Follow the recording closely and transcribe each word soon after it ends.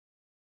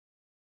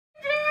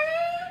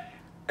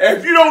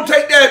If you don't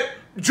take that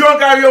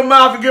junk out of your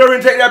mouth and get over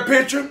and take that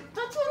picture.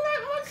 Don't you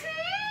like my kid?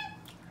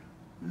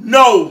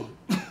 No.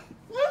 You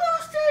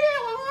don't say that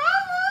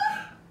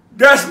with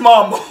That's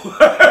mama.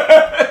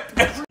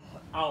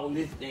 all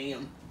this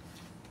damn.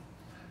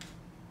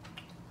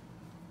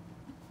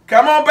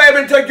 Come on, baby,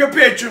 and take your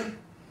picture. Okay,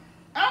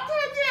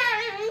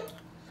 Daddy.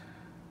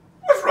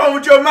 What's wrong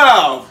with your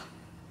mouth?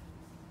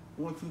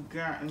 What you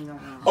got in your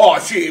mouth? Oh,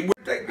 shit. We'll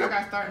take I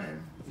got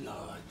started.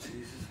 Lord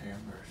Jesus,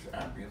 have mercy.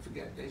 I didn't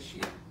forget that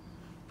shit.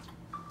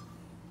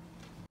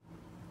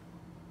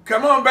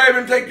 Come on, baby,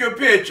 and take your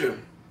picture.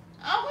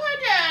 Okay,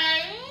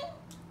 Daddy.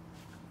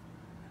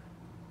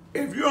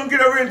 If you don't get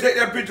over here and take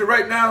that picture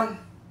right now.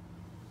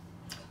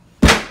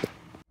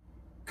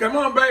 Come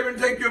on, baby, and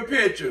take your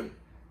picture.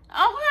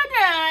 Okay,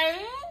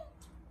 Daddy.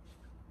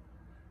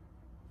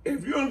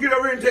 If you don't get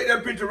over here and take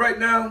that picture right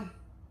now.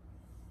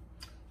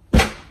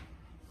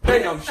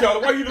 Damn, Sheila,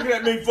 what are you looking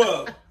at me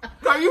for?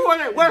 So you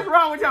want it? What's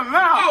wrong with your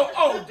mouth?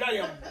 Oh,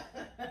 damn.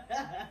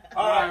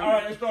 All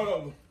right, let's start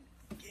over.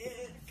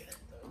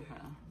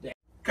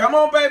 Come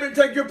on, baby, and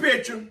take your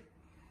picture. Okay,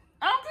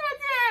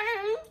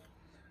 Daddy.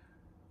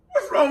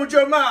 What's wrong with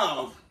your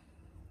mouth?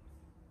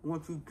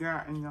 What you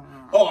got in your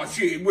mouth? Oh,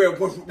 shit, well,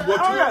 what you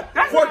got?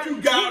 That's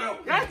good.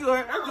 That's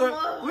good.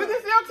 We can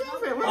still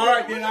keep it. All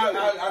right, then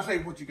I'll say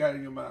what you got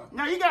in your mouth.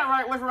 No, you got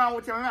right. What's wrong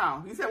with your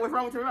mouth? You said what's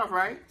wrong with your mouth,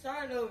 right?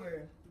 Start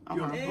over.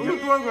 Okay.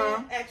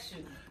 And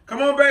action.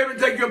 Come on, baby, and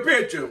take your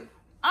picture.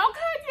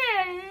 Okay,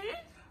 Daddy.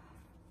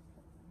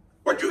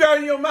 What you got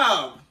in your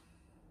mouth?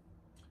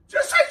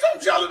 Just say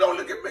something, Sheila. Don't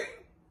look at me.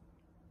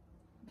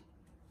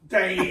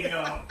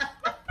 Damn.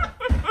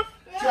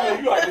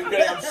 Sheila, you like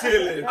damn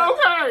silly.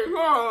 Okay,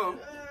 go.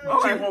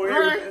 Okay,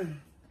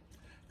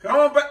 come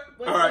on back.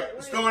 All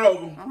right, start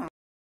over.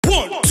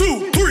 1,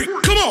 2, 3,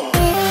 come on.